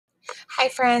Hi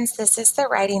friends, this is the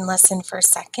writing lesson for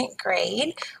second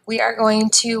grade. We are going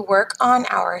to work on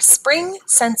our Spring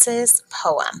Senses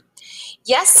poem.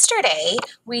 Yesterday,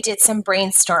 we did some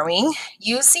brainstorming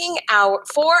using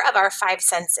four of our five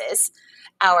senses,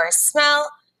 our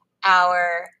smell,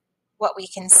 our what we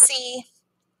can see,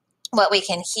 what we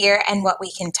can hear, and what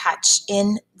we can touch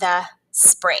in the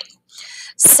spring.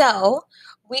 So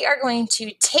we are going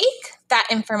to take that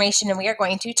information and we are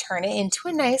going to turn it into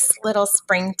a nice little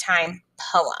springtime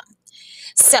poem.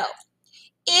 So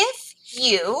if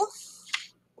you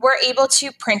were able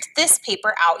to print this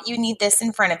paper out, you need this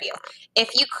in front of you.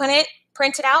 If you couldn't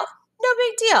print it out, no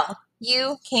big deal.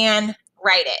 You can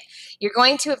write it. You're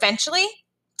going to eventually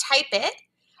type it,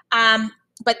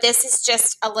 but this is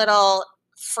just a little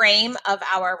frame of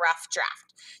our rough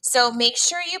draft. So make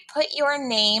sure you put your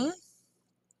name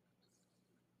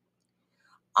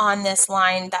on this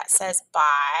line that says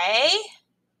bye.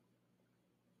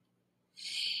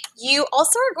 You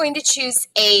also are going to choose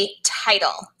a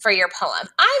title for your poem.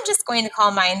 I'm just going to call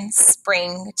mine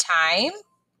Springtime.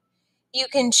 You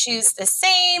can choose the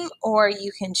same or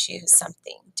you can choose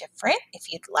something different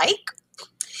if you'd like.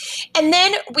 And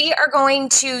then we are going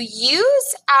to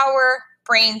use our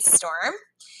brainstorm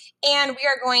and we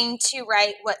are going to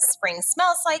write what spring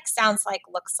smells like, sounds like,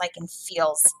 looks like, and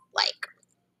feels like.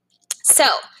 So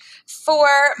for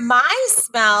my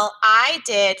smell, I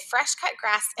did fresh cut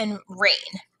grass and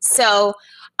rain. So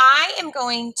I am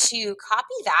going to copy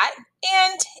that.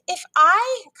 And if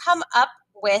I come up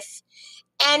with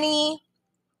any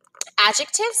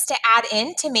adjectives to add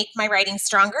in to make my writing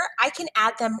stronger, I can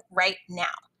add them right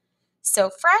now. So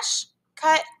fresh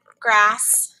cut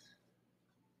grass.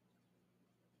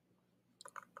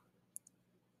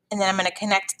 And then I'm going to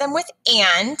connect them with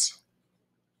and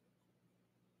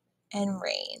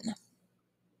rain.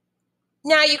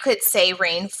 Now you could say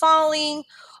rain falling,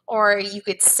 or you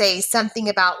could say something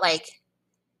about like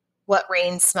what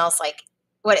rain smells like,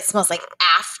 what it smells like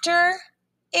after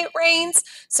it rains.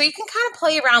 So you can kind of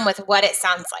play around with what it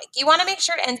sounds like. You want to make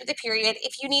sure it ends with a period.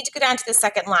 If you need to go down to the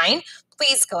second line,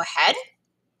 please go ahead.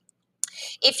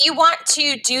 If you want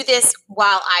to do this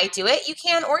while I do it, you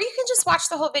can, or you can just watch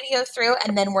the whole video through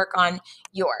and then work on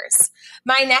yours.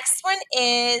 My next one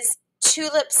is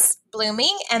tulips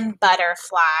blooming and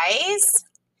butterflies.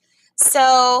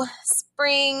 So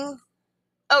spring,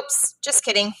 oops, just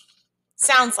kidding.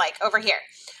 Sounds like over here.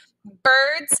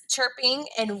 Birds chirping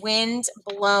and wind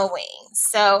blowing.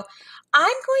 So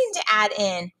I'm going to add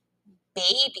in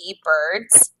baby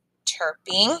birds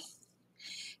chirping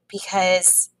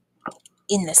because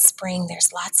in the spring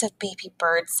there's lots of baby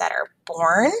birds that are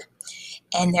born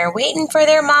and they're waiting for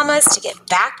their mamas to get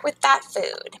back with that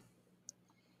food.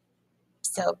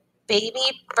 So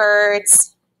baby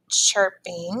birds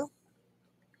chirping.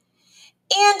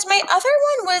 And my other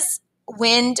one was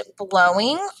wind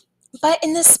blowing. But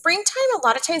in the springtime, a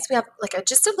lot of times we have like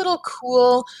just a little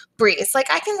cool breeze.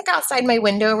 Like I can look outside my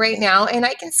window right now and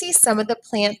I can see some of the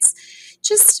plants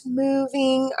just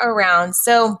moving around.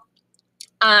 So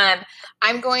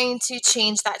I'm going to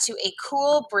change that to a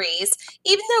cool breeze.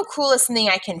 Even though cool is something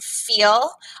I can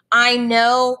feel, I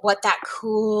know what that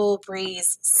cool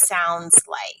breeze sounds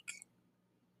like.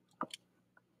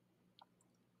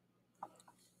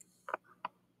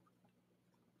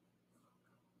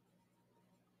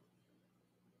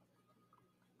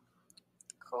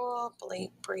 Cool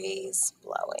breeze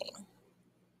blowing.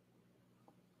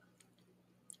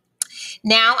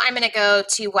 Now I'm going to go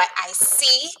to what I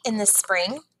see in the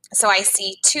spring. So I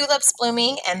see tulips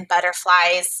blooming and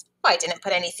butterflies. Oh, I didn't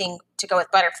put anything to go with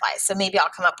butterflies, so maybe I'll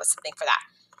come up with something for that.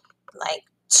 Like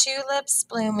tulips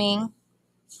blooming.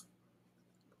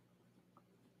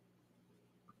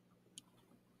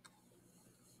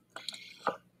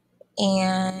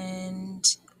 And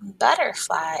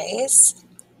butterflies.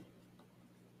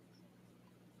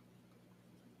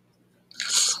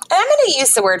 And I'm going to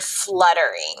use the word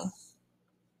fluttering.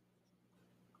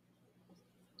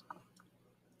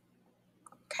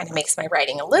 Kind of makes my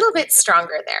writing a little bit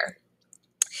stronger there.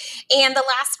 And the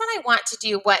last one, I want to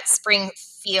do what spring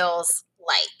feels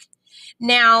like.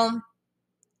 Now,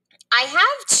 I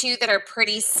have two that are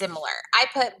pretty similar. I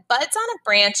put buds on a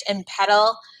branch and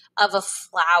petal of a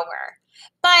flower.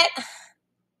 But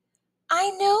I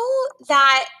know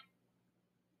that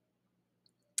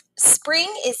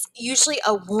spring is usually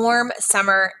a warm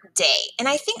summer day. And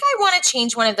I think I want to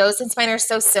change one of those since mine are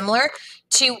so similar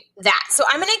to that. So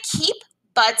I'm going to keep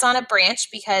buds on a branch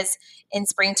because in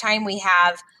springtime we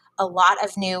have a lot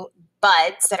of new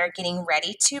buds that are getting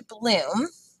ready to bloom.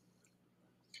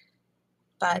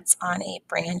 Buds on a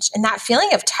branch. And that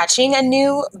feeling of touching a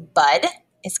new bud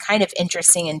is kind of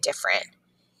interesting and different.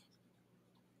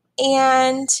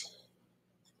 And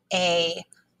a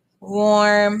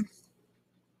warm,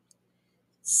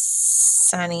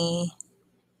 sunny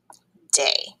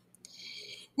day.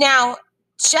 Now,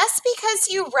 just because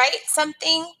you write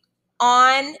something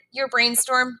on your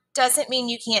brainstorm doesn't mean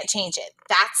you can't change it.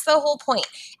 That's the whole point.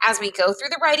 As we go through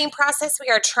the writing process, we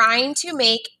are trying to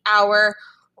make our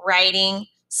writing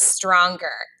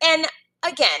stronger. And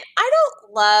again, I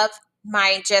don't love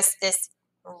my just this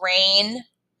rain.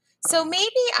 So maybe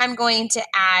I'm going to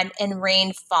add in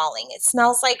rain falling. It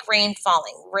smells like rain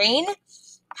falling. Rain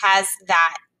has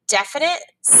that definite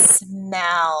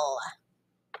smell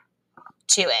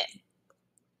to it.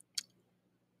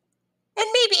 And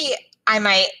maybe I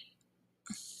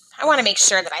want to make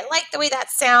sure that I like the way that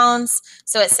sounds.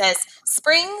 So it says,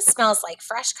 spring smells like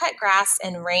fresh cut grass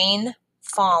and rain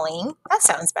falling. That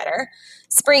sounds better.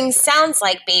 Spring sounds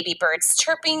like baby birds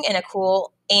chirping in a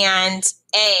cool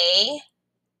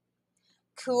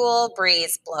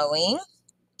breeze blowing.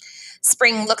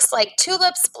 Spring looks like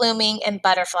tulips blooming and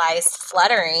butterflies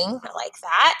fluttering. I like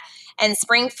that. And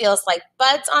spring feels like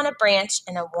buds on a branch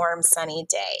in a warm, sunny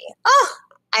day. Oh,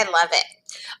 I love it.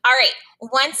 All right.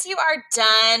 Once you are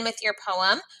done with your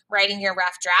poem, writing your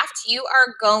rough draft, you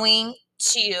are going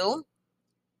to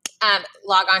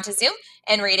log on to Zoom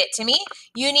and read it to me.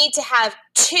 You need to have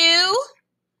 2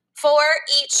 for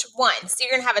each one. So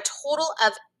you're going to have a total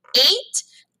of 8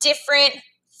 different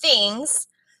things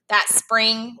that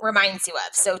spring reminds you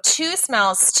of. So 2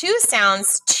 smells, 2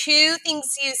 sounds, 2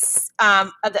 things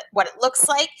of what it looks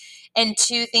like, and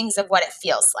 2 things of what it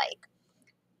feels like.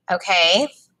 Okay.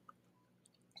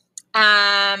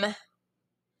 That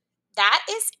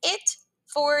is it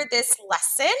for this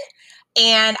lesson,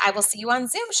 and I will see you on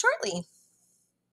Zoom shortly.